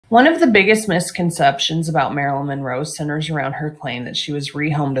One of the biggest misconceptions about Marilyn Monroe centers around her claim that she was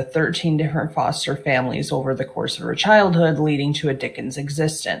rehomed to 13 different foster families over the course of her childhood, leading to a Dickens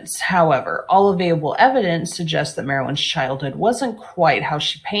existence. However, all available evidence suggests that Marilyn's childhood wasn't quite how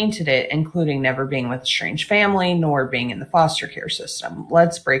she painted it, including never being with a strange family, nor being in the foster care system.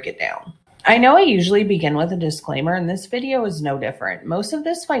 Let's break it down. I know I usually begin with a disclaimer, and this video is no different. Most of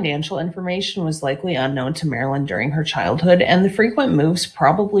this financial information was likely unknown to Marilyn during her childhood, and the frequent moves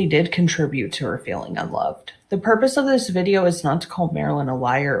probably did contribute to her feeling unloved. The purpose of this video is not to call Marilyn a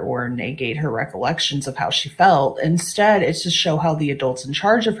liar or negate her recollections of how she felt. Instead, it's to show how the adults in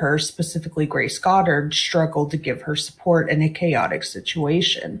charge of her, specifically Grace Goddard, struggled to give her support in a chaotic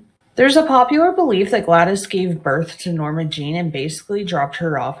situation. There's a popular belief that Gladys gave birth to Norma Jeane and basically dropped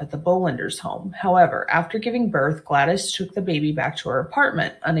her off at the Bolanders' home. However, after giving birth, Gladys took the baby back to her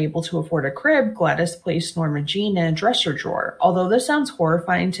apartment. Unable to afford a crib, Gladys placed Norma Jeane in a dresser drawer. Although this sounds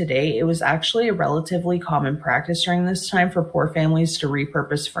horrifying today, it was actually a relatively common practice during this time for poor families to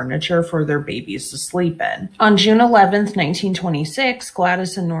repurpose furniture for their babies to sleep in. On June 11th, 1926,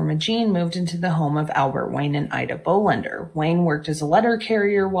 Gladys and Norma Jeane moved into the home of Albert Wayne and Ida Bolander. Wayne worked as a letter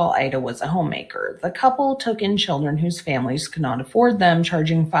carrier while Ida was a homemaker. The couple took in children whose families could not afford them,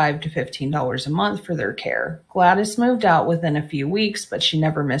 charging $5 to $15 a month for their care. Gladys moved out within a few weeks, but she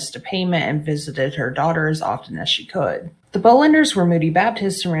never missed a payment and visited her daughter as often as she could. The Bolanders were Moody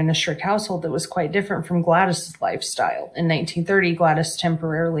Baptists and ran a strict household that was quite different from Gladys's lifestyle. In 1930, Gladys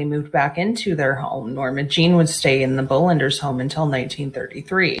temporarily moved back into their home. Norma Jeane would stay in the Bolanders' home until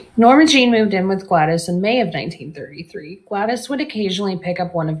 1933. Norma Jeane moved in with Gladys in May of 1933. Gladys would occasionally pick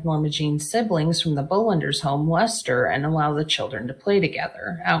up one of Norma Jeane's siblings from the Bolanders' home, Lester, and allow the children to play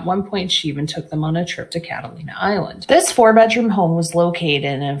together. At one point, she even took them on a trip to Catalina Island. This four-bedroom home was located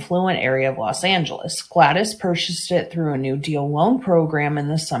in an affluent area of Los Angeles. Gladys purchased it through a New Deal loan program in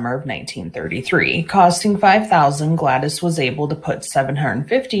the summer of 1933. Costing $5,000, Gladys was able to put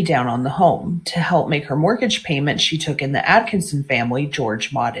 $750 down on the home. To help make her mortgage payment, she took in the Atkinson family,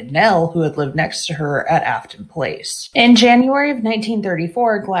 George, Maud, and Nell, who had lived next to her at Afton Place. In January of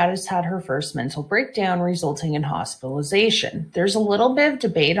 1934, Gladys had her first mental breakdown, resulting in hospitalization. There's a little bit of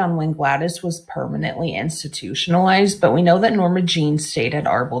debate on when Gladys was permanently institutionalized, but we know that Norma Jeane stayed at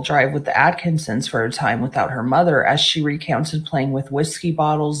Arbel Drive with the Atkinsons for a time without her mother, as she recounted playing with whiskey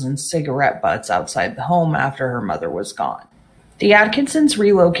bottles and cigarette butts outside the home after her mother was gone. The Atkinsons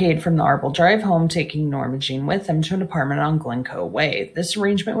relocated from the Arbel Drive home, taking Norma Jeane with them to an apartment on Glencoe Way. This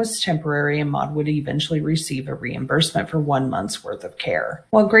arrangement was temporary, and Maud would eventually receive a reimbursement for 1 month's worth of care.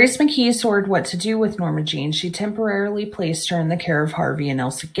 While Grace McKee sorted what to do with Norma Jeane, she temporarily placed her in the care of Harvey and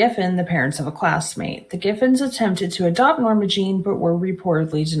Elsa Giffen, the parents of a classmate. The Giffens attempted to adopt Norma Jeane, but were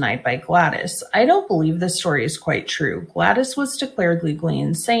reportedly denied by Gladys. I don't believe this story is quite true. Gladys was declared legally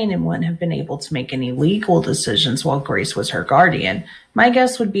insane and wouldn't have been able to make any legal decisions while Grace was her guardian. My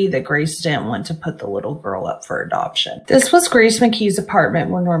guess would be that Grace didn't want to put the little girl up for adoption. This was Grace McKee's apartment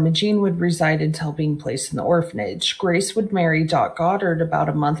where Norma Jeane would reside until being placed in the orphanage. Grace would marry Doc Goddard about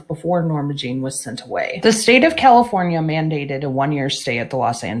a month before Norma Jeane was sent away. The state of California mandated a 1-year stay at the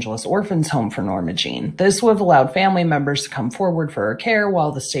Los Angeles Orphans Home for Norma Jeane. This would have allowed family members to come forward for her care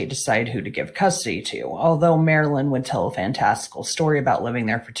while the state decided who to give custody to. Although Marilyn would tell a fantastical story about living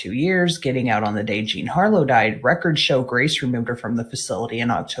there for 2 years, getting out on the day Jean Harlow died, records show Grace removed her from the facility in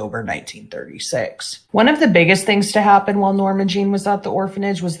October 1936. One of the biggest things to happen while Norma Jeane was at the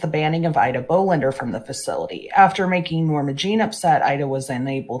orphanage was the banning of Ida Bolander from the facility. After making Norma Jeane upset, Ida was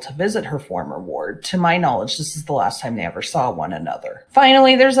unable to visit her former ward. To my knowledge, this is the last time they ever saw one another.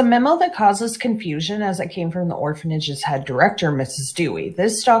 Finally, there's a memo that causes confusion as it came from the orphanage's head director, Mrs. Dewey.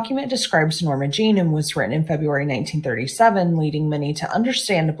 This document describes Norma Jeane and was written in February 1937, leading many to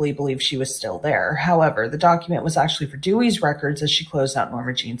understandably believe she was still there. However, the document was actually for Dewey's records as she closed out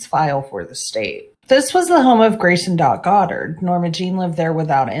Norma Jeane's file for the state. This was the home of Grace and Doc Goddard. Norma Jeane lived there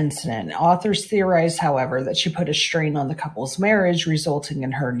without incident. Authors theorize, however, that she put a strain on the couple's marriage, resulting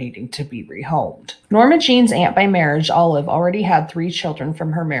in her needing to be rehomed. Norma Jeane's aunt by marriage, Olive, already had 3 children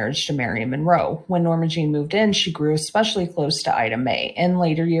from her marriage to Marilyn Monroe. When Norma Jeane moved in, she grew especially close to Ida May. In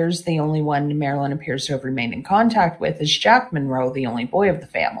later years, the only one Marilyn appears to have remained in contact with is Jack Monroe, the only boy of the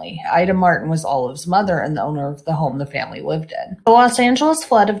family. Ida Martin was Olive's mother and the owner of the home the family lived in. The Los Angeles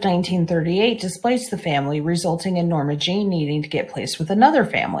flood of 1938 displaced replace the family, resulting in Norma Jeane needing to get placed with another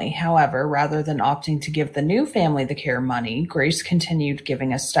family. However, rather than opting to give the new family the care money, Grace continued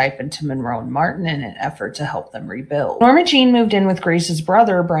giving a stipend to Monroe and Martin in an effort to help them rebuild. Norma Jeane moved in with Grace's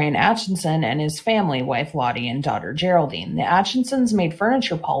brother, Brian Atchison, and his family, wife Lottie and daughter Geraldine. The Atchisons made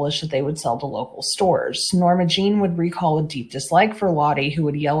furniture polish that they would sell to local stores. Norma Jeane would recall a deep dislike for Lottie, who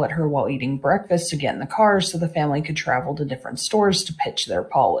would yell at her while eating breakfast to get in the car so the family could travel to different stores to pitch their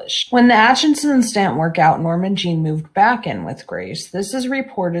polish. When the Atchisons didn't work out, Norma Jeane moved back in with Grace. This is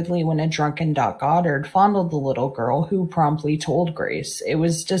reportedly when a drunken Doc Goddard fondled the little girl, who promptly told Grace it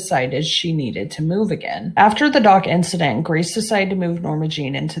was decided she needed to move again. After the Doc incident, Grace decided to move Norma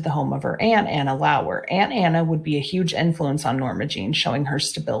Jeane into the home of her aunt, Anna Lauer. Aunt Anna would be a huge influence on Norma Jeane, showing her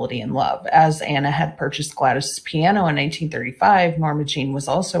stability and love. As Anna had purchased Gladys's piano in 1935, Norma Jeane was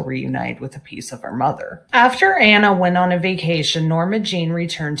also reunited with a piece of her mother. After Anna went on a vacation, Norma Jeane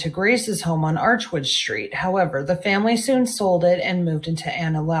returned to Grace's home on Archwood Street. However, the family soon sold it and moved into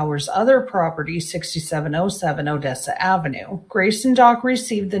Anna Lauer's other property, 6707 Odessa Avenue. Grace and Doc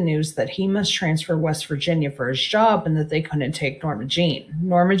received the news that he must transfer West Virginia for his job and that they couldn't take Norma Jeane.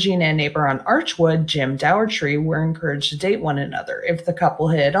 Norma Jeane and neighbor on Archwood, Jim Dowertree, were encouraged to date one another. If the couple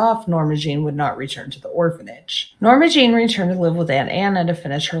hit it off, Norma Jeane would not return to the orphanage. Norma Jeane returned to live with Aunt Anna to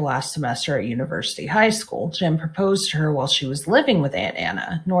finish her last semester at University High School. Jim proposed to her while she was living with Aunt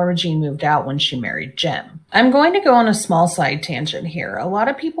Anna. Norma Jeane moved out when she married Jim. I'm going to go on a small side tangent here. A lot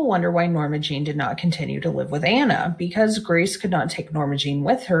of people wonder why Norma Jeane did not continue to live with Anna. Because Grace could not take Norma Jeane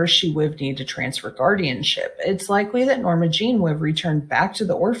with her, she would need to transfer guardianship. It's likely that Norma Jeane would have returned back to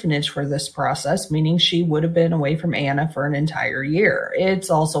the orphanage for this process, meaning she would have been away from Anna for an entire year. It's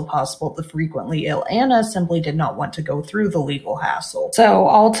also possible the frequently ill Anna simply did not want to go through the legal hassle. So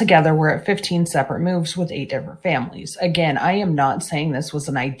altogether, we're at 15 separate moves with 8 different families. Again, I am not saying this was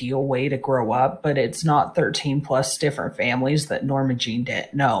an ideal way to grow up, but it's not 13 plus different families that Norma Jeane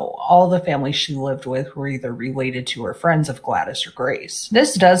didn't know. All the families she lived with were either related to or friends of Gladys or Grace.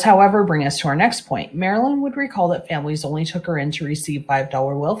 This does, however, bring us to our next point. Marilyn would recall that families only took her in to receive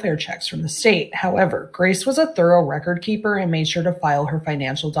 $5 welfare checks from the state. However, Grace was a thorough record keeper and made sure to file her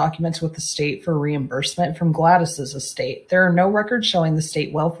financial documents with the state for reimbursement from Gladys's estate. There are no records showing the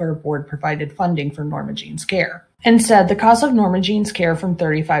state welfare board provided funding for Norma Jeane's care. Instead, the cost of Norma Jeane's care from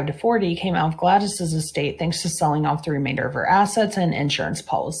 35 to 40 came out of Gladys's estate thanks to selling off the remainder of her assets and insurance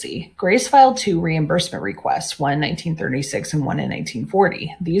policy. Grace filed 2 reimbursement requests, one in 1936 and one in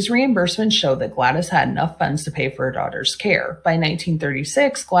 1940. These reimbursements show that Gladys had enough funds to pay for her daughter's care. By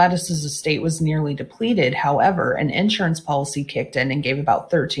 1936, Gladys's estate was nearly depleted. However, an insurance policy kicked in and gave about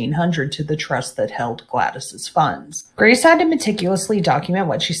 $1,300 to the trust that held Gladys's funds. Grace had to meticulously document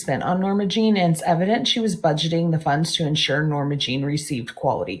what she spent on Norma Jeane, and it's evident she was budgeting the funds to ensure Norma Jeane received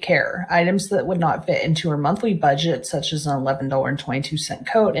quality care. Items that would not fit into her monthly budget, such as an $11.22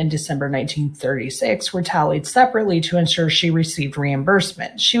 coat in December 1936, were tallied separately to ensure she received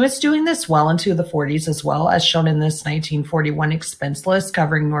reimbursement. She was doing this well into the 40s as well, as shown in this 1941 expense list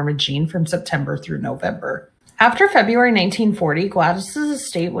covering Norma Jeane from September through November. After February 1940, Gladys's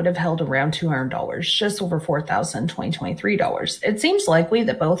estate would have held around $200, just over $4,000 in 2023 dollars. It seems likely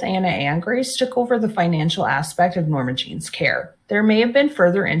that both Anna and Grace took over the financial aspect of Norma Jeane's care. There may have been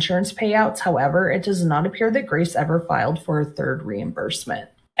further insurance payouts, however, it does not appear that Grace ever filed for a third reimbursement.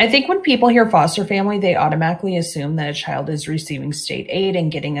 I think when people hear foster family, they automatically assume that a child is receiving state aid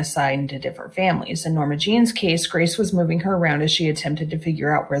and getting assigned to different families. In Norma Jeane's case, Grace was moving her around as she attempted to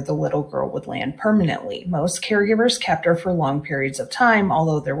figure out where the little girl would land permanently. Most caregivers kept her for long periods of time,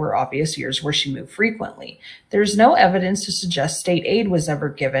 although there were obvious years where she moved frequently. There's no evidence to suggest state aid was ever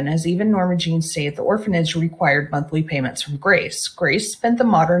given, as even Norma Jeane's stay at the orphanage required monthly payments from Grace. Grace spent the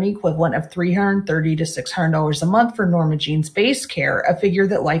modern equivalent of $330 to $600 a month for Norma Jeane's base care, a figure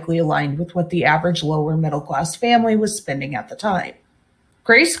that likely aligned with what the average lower middle class family was spending at the time.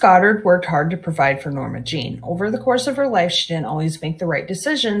 Grace Goddard worked hard to provide for Norma Jeane. Over the course of her life, she didn't always make the right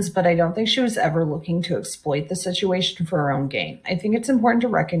decisions, but I don't think she was ever looking to exploit the situation for her own gain. I think it's important to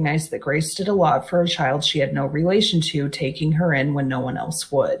recognize that Grace did a lot for a child she had no relation to, taking her in when no one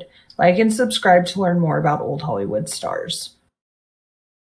else would. Like and subscribe to learn more about old Hollywood stars.